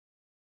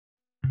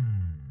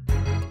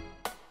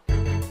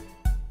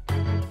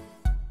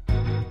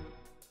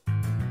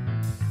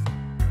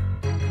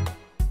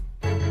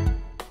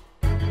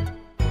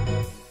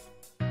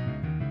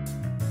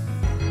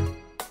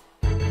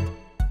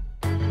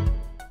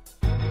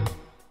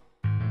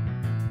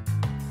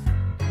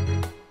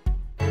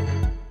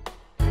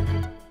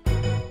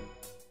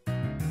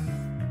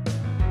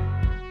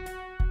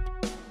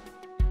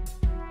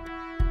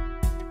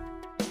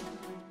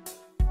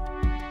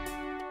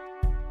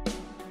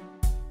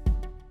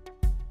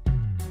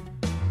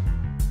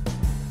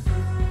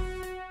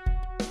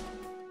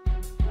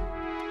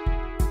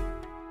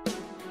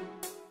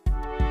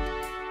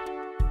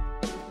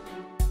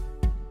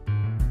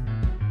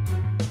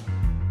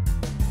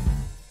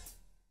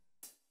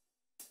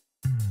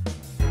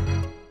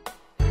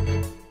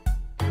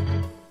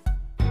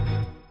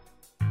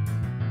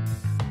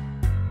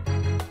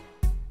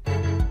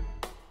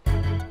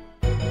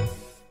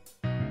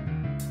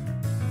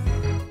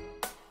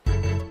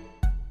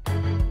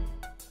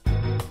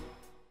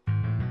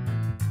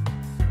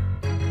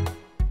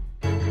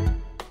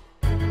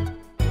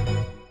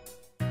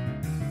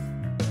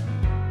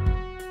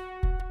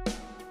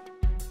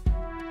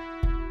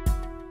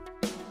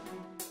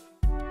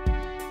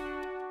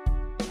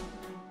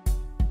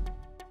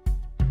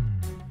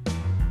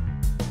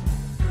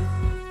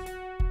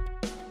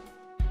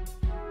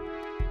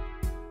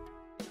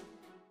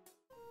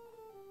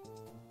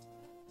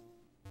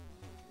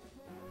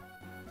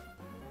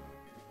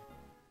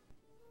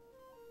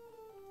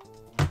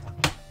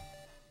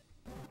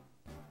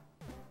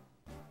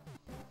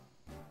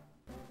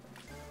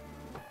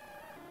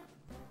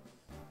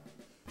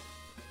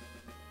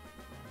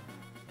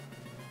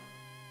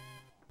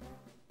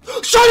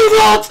Shiny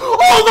Ralts!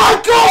 Oh my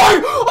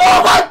god!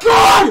 Oh my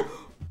god!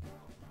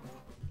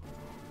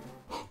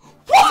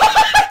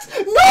 What?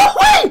 No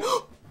way!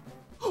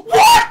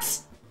 What?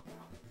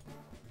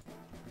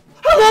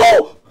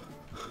 Hello?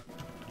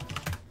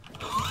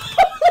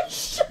 Holy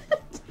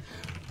shit!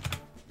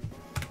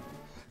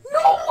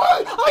 No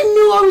way! I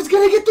knew I was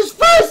gonna get this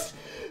first!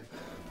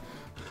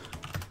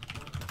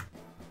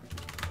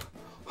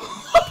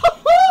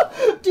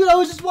 Dude, I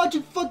was just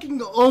watching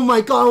fucking... Oh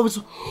my god, I was...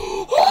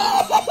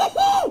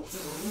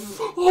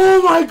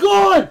 Oh my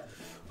god!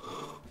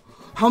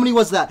 How many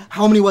was that?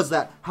 How many was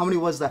that? How many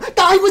was that?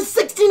 I was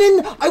 16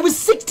 in! I was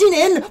 16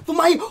 in for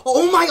my...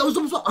 Oh my...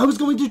 I was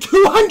going to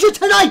 200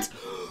 tonight!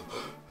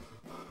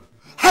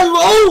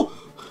 Hello?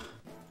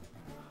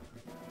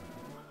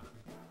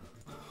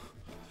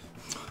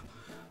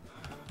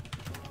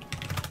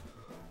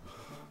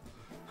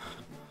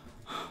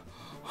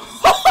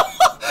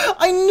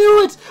 I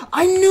knew it!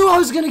 I knew I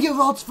was gonna get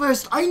Ralts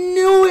first! I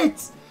knew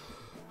it!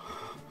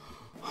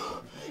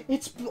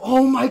 It's...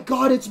 Oh my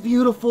god, it's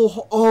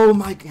beautiful! Oh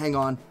my... Hang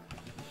on.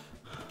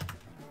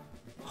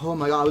 Oh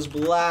my god, I was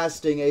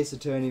blasting Ace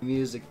Attorney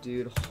music,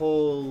 dude.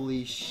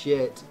 Holy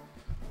shit.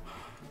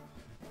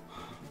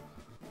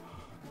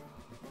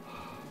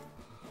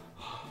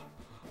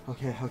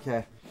 Okay,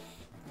 okay.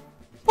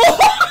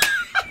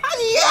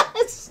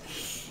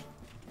 Yes!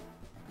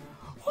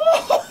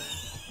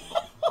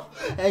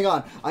 Hang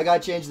on, I gotta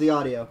change the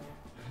audio.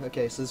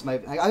 Okay, so this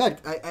might...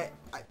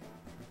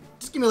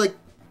 just give me like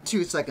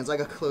 2 seconds. I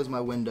gotta close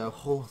my window.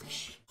 Holy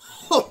shit.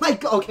 Oh my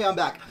god. Okay, I'm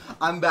back.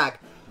 I'm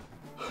back.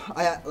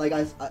 I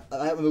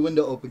have my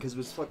window open because it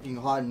was fucking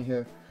hot in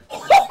here.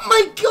 Oh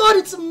my god,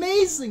 it's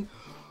amazing.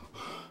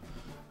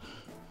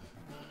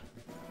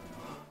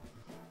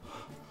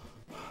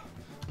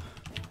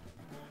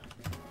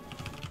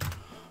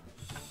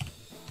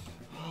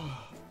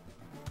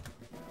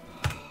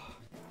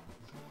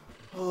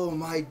 Oh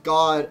my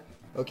god.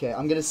 Okay,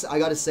 I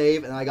gotta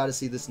save and I gotta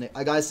see this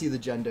I gotta see the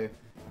gender.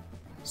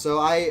 So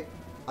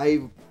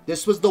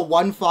this was the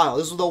one file.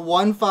 This was the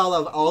one file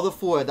of all the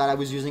 4 that I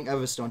was using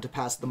Everstone to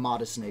pass the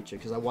modest nature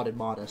because I wanted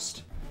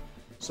modest.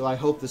 So I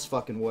hope this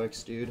fucking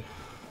works, dude.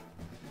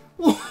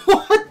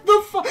 What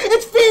the fuck?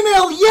 It's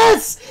female!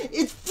 Yes!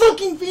 It's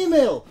fucking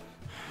female!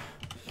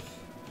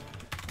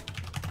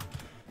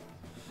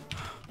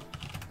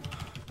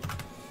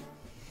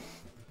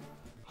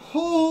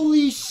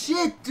 Holy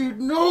shit,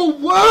 dude! No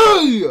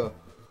way!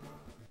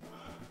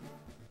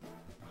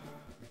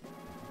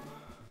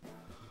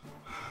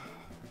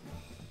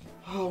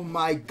 Oh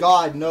my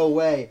god, no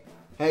way.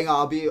 Hang on,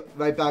 I'll be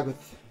right back with...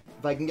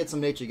 If I can get some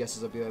nature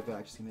guesses, I'll be right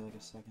back. Just give me like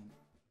a second.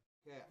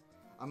 Okay,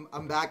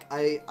 I'm back.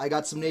 I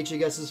got some nature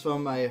guesses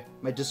from my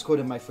Discord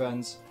and my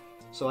friends.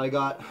 So I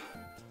got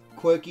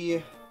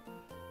quirky,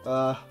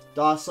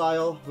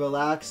 docile,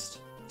 relaxed,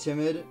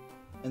 timid,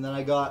 and then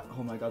I got...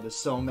 Oh my god, there's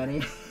so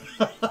many.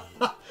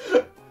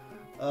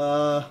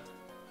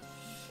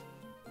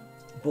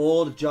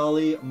 Bold,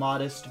 jolly,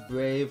 modest,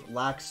 brave,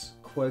 lax,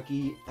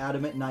 quirky,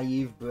 adamant,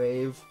 naive,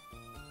 brave,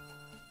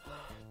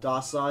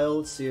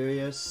 docile,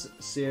 serious,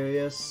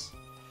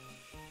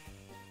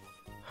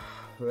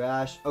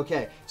 rash.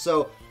 Okay,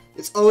 so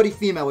it's already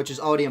female, which is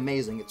already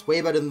amazing. It's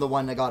way better than the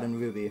one I got in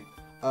Ruby.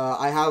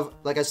 I have,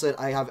 like I said,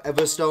 I have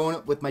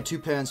Everstone with my 2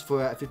 parents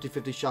for a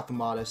 50-50 shot for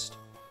modest.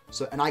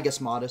 So, and I guess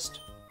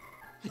modest.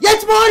 Yeah,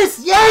 it's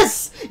modest!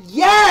 Yes!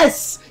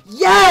 Yes!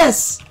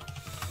 Yes!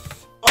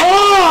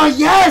 Oh,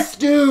 yes,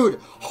 dude!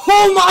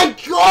 Oh my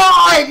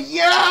god!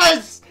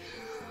 Yes!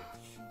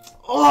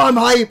 Oh, I'm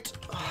hyped.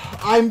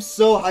 I'm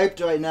so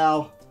hyped right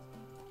now.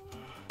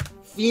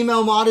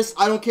 Female modest,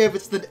 I don't care if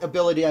it's the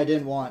ability I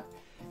didn't want.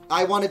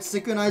 I wanted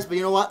synchronized, but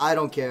you know what? I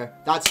don't care.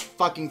 That's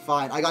fucking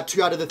fine. I got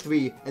 2 out of the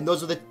 3, and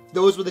those were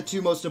the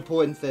 2 most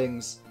important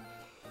things.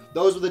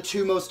 Those were the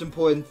 2 most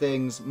important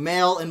things.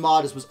 Male and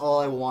modest was all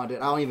I wanted.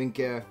 I don't even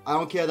care. I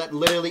don't care that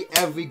literally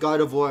every God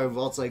of War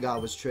Ralts I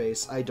got was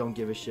Trace. I don't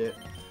give a shit.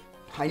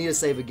 I need to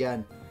save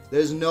again.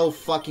 There's no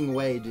fucking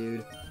way,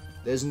 dude.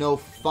 There's no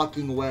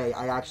fucking way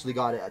I actually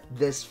got it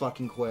this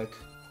fucking quick.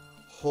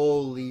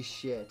 Holy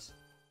shit.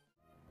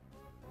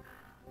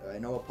 Alright,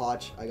 Noah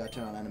Potch. I gotta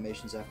turn on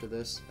animations after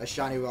this. A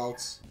shiny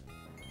Ralts.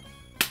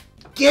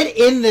 Get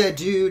in there,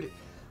 dude!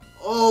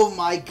 Oh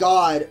my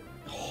god.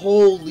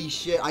 Holy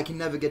shit. I can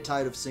never get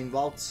tired of seeing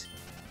Ralts.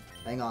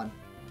 Hang on.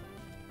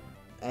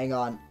 Hang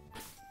on.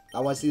 I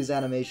want to see these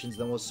animations,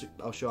 then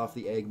I'll show off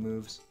the egg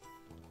moves.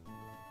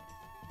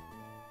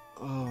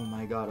 Oh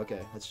my god,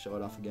 okay, let's show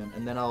it off again.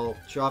 And then I'll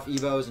show off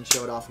Evos and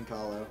show it off in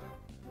Colo.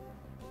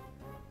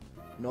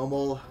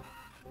 Normal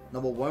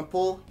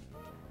Wurmple.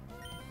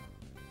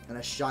 And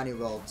a shiny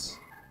Ralts.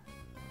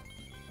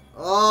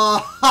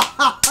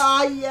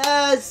 Oh,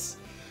 yes!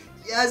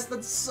 Yes,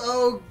 that's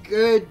so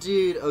good,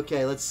 dude.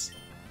 Okay, let's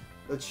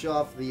show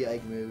off the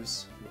egg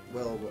moves.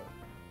 Well,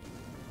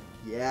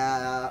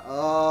 yeah.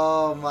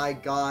 Oh my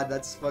god,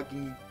 that's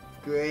fucking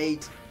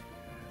great.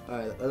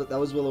 Alright, that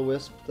was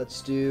Will-O-Wisp.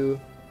 Let's do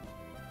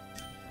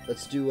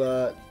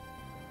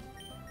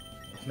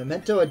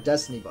Memento or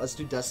Destiny Bond? Let's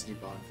do Destiny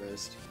Bond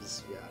first.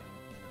 Yeah.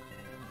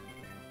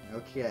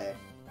 Okay.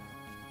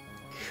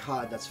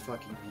 God, that's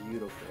fucking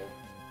beautiful.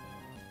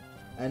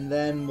 And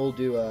then we'll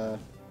do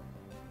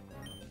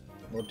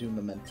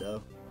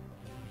Memento.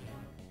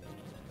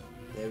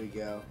 There we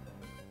go.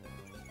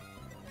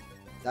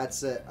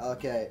 That's it.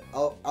 Okay.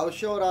 I'll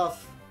show it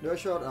off. Do I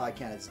show it? Oh, I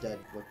can't. It's dead.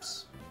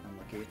 Whoops.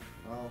 Unlucky.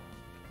 Well.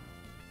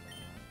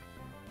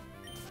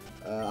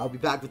 I'll be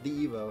back with the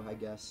Evo, I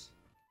guess.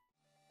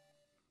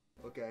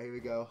 Okay, here we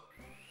go.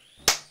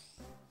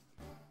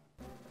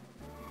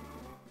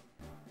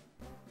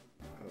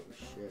 Oh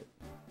shit.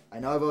 I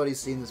know I've already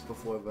seen this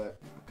before, but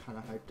I'm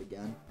kinda hyped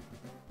again.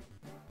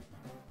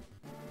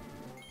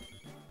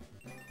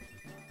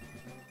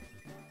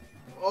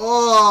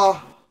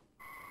 Oh!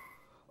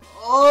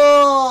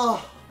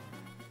 Oh!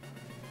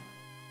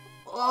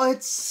 Oh,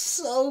 it's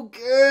so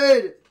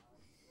good!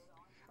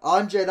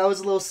 Andre, that was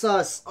a little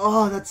sus.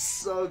 Oh, that's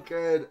so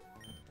good.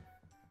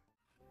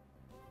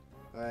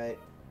 Alright.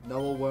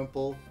 Noble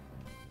Wimple.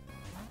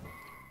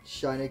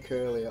 Shiny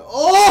Curlier.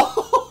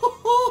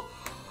 Oh!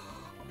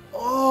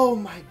 Oh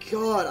my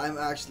god, I'm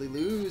actually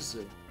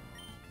losing.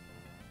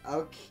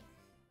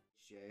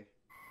 Okay.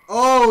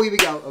 Oh, here we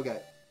go.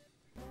 Okay.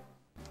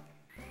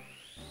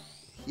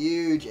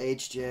 Huge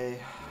HJ.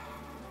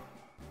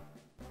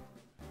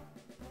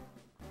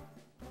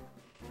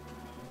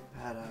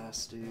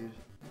 Badass, dude.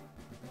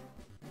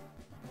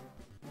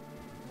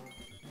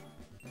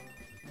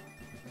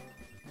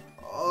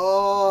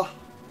 Oh!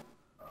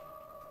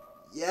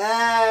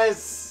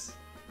 Yes!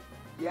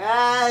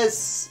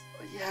 Yes!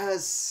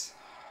 Yes!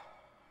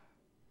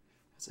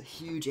 That's a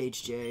huge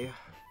HJ.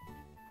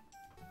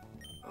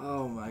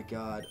 Oh my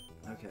god.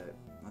 Okay,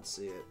 let's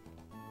see it.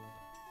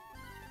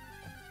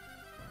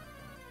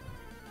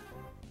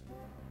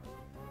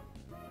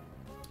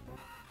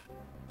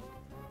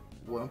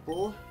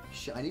 Wimple?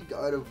 Shiny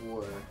God of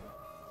War.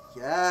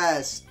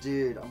 Yes,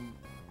 dude. Oh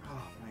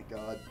my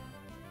god.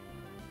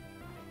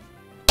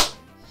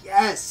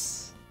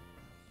 Yes!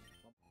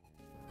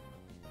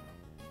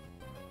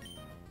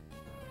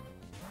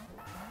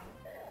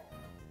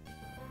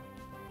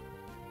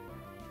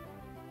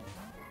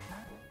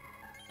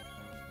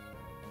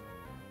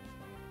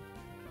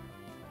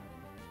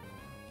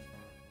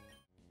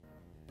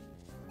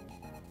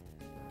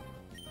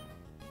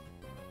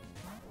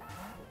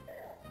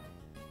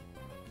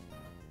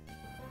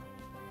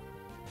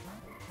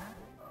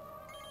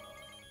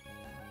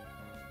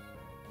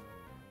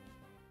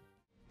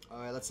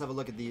 Alright, let's have a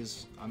look at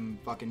these. I'm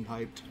fucking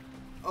hyped.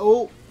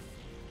 Oh!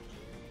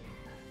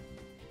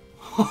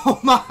 Oh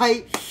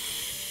my!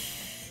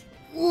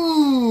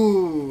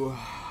 Ooh!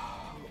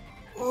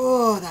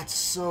 Oh, that's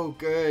so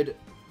good.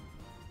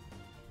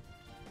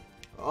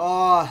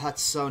 Oh,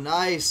 that's so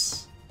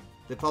nice.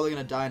 They're probably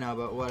gonna die now,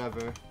 but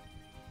whatever.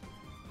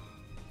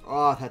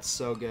 Oh, that's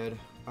so good.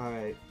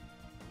 Alright.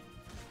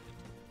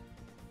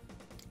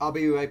 I'll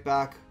be right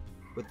back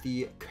with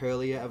the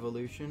Curlier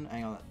evolution.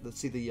 Hang on, let's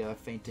see the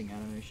fainting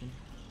animation.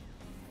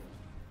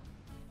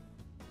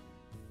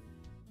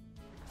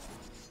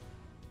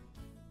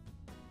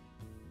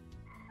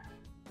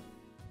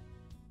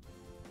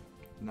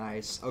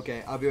 Nice.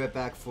 Okay, I'll be right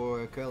back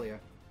for Curlier.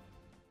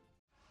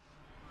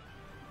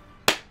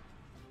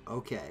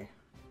 Okay.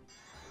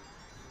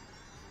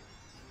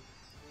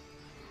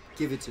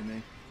 Give it to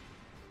me.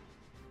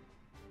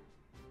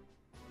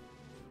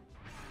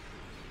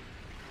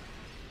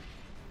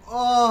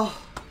 Oh!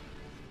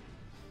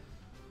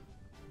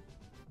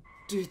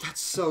 Dude, that's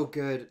so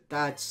good.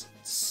 That's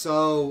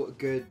so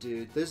good,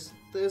 dude.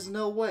 There's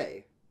no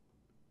way.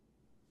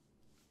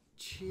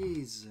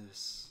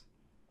 Jesus.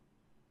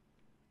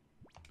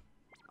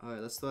 Alright,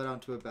 let's throw it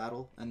out to a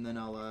battle, and then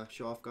I'll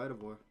show off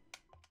Gardevoir.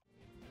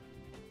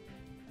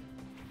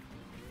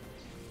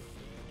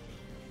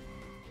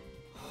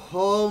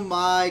 Oh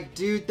my,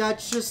 dude,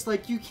 that's just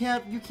like, you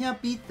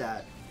can't beat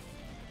that.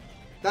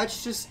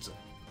 That's just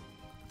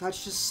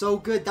so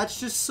good. That's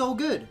just so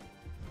good.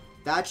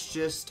 That's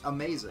just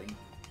amazing.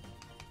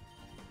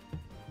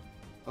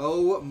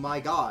 Oh my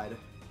god.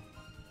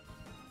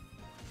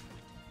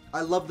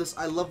 I love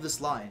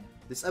this line.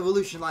 This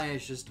evolution line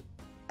is just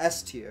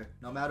S tier,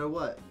 no matter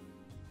what.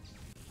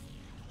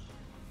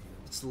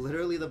 It's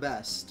literally the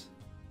best.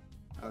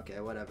 Okay,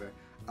 whatever.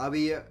 I'll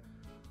be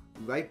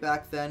right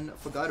back then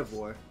for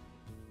Gardevoir.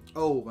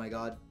 Oh my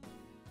god.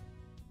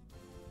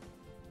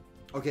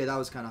 Okay, that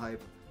was kind of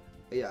hype.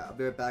 Yeah, I'll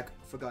be right back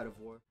for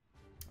Gardevoir.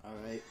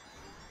 Alright.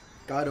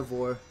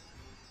 Gardevoir.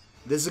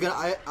 This is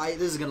gonna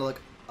this is gonna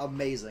look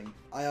amazing.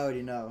 I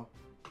already know.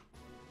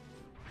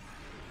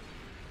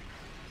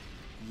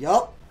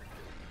 Yup.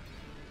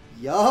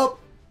 Yup.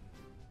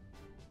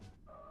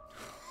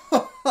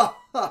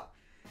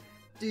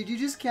 Dude, you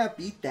just can't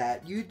beat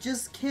that. You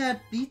just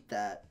can't beat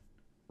that.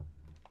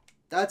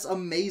 That's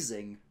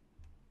amazing.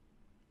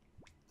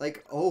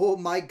 Like, oh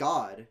my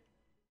god.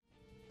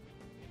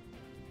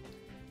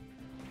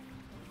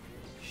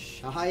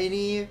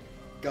 Shiny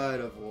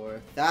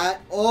Gardevoir. That,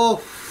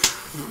 oh.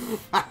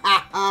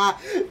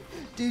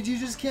 Dude, you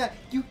just can't.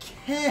 You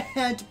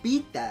can't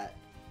beat that.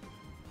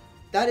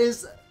 That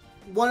is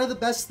one of the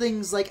best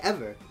things, like,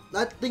 ever.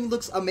 That thing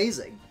looks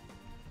amazing.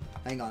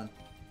 Hang on.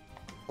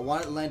 I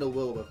want it to land a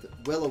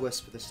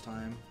Will-O-Wisp this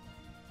time.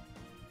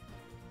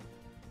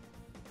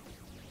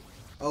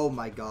 Oh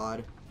my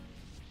god.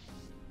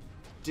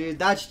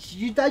 Dude,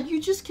 you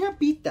just can't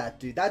beat that,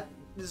 dude. That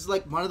is,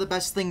 like, one of the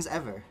best things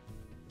ever.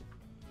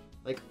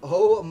 Like,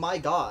 oh my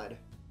god.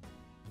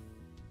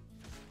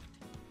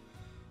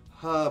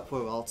 Poor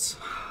Ralts.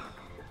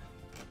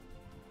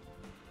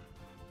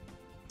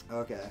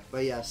 Okay,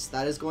 but yes,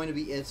 that is going to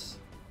be it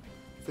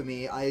for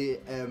me. I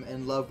am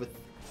in love with...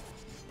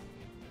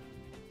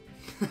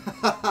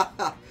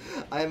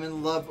 I am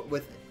in love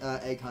with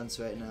egg hunts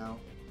right now.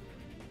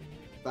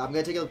 But I'm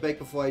going to take a break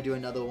before I do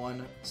another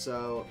one,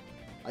 so...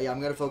 yeah,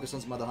 I'm going to focus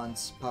on some other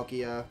hunts.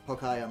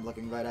 Pokai, I'm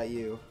looking right at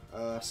you.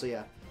 So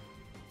yeah.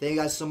 Thank you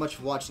guys so much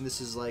for watching.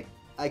 This is like...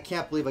 I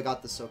can't believe I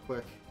got this so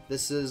quick.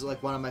 This is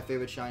like one of my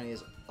favorite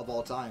shinies of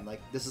all time.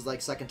 Like, this is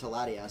like second to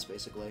Latias,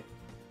 basically.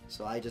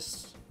 So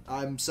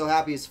I'm so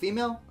happy it's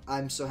female.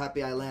 I'm so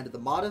happy I landed the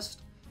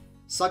Modest.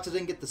 Sucks I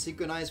didn't get the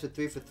Synchronized for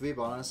 3 for 3,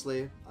 but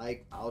honestly,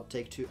 I'll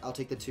take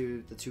the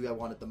two I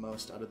wanted the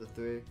most out of the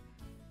 3.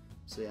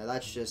 So yeah,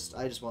 that's just,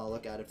 I just want to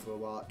look at it for a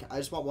while. I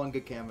just want one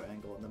good camera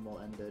angle and then we'll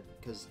end it,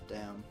 because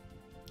damn,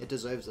 it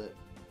deserves it.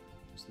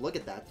 Just look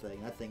at that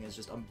thing. That thing is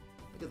just, look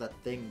at that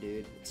thing,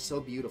 dude. It's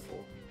so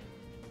beautiful.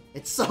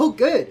 It's so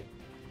good.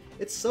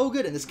 It's so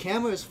good, and this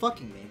camera is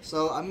fucking me.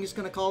 So I'm just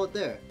gonna call it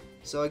there.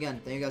 So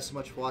again, thank you guys so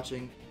much for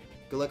watching.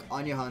 Good luck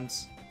on your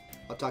hunts.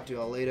 I'll talk to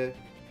you all later.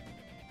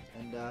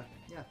 And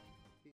yeah.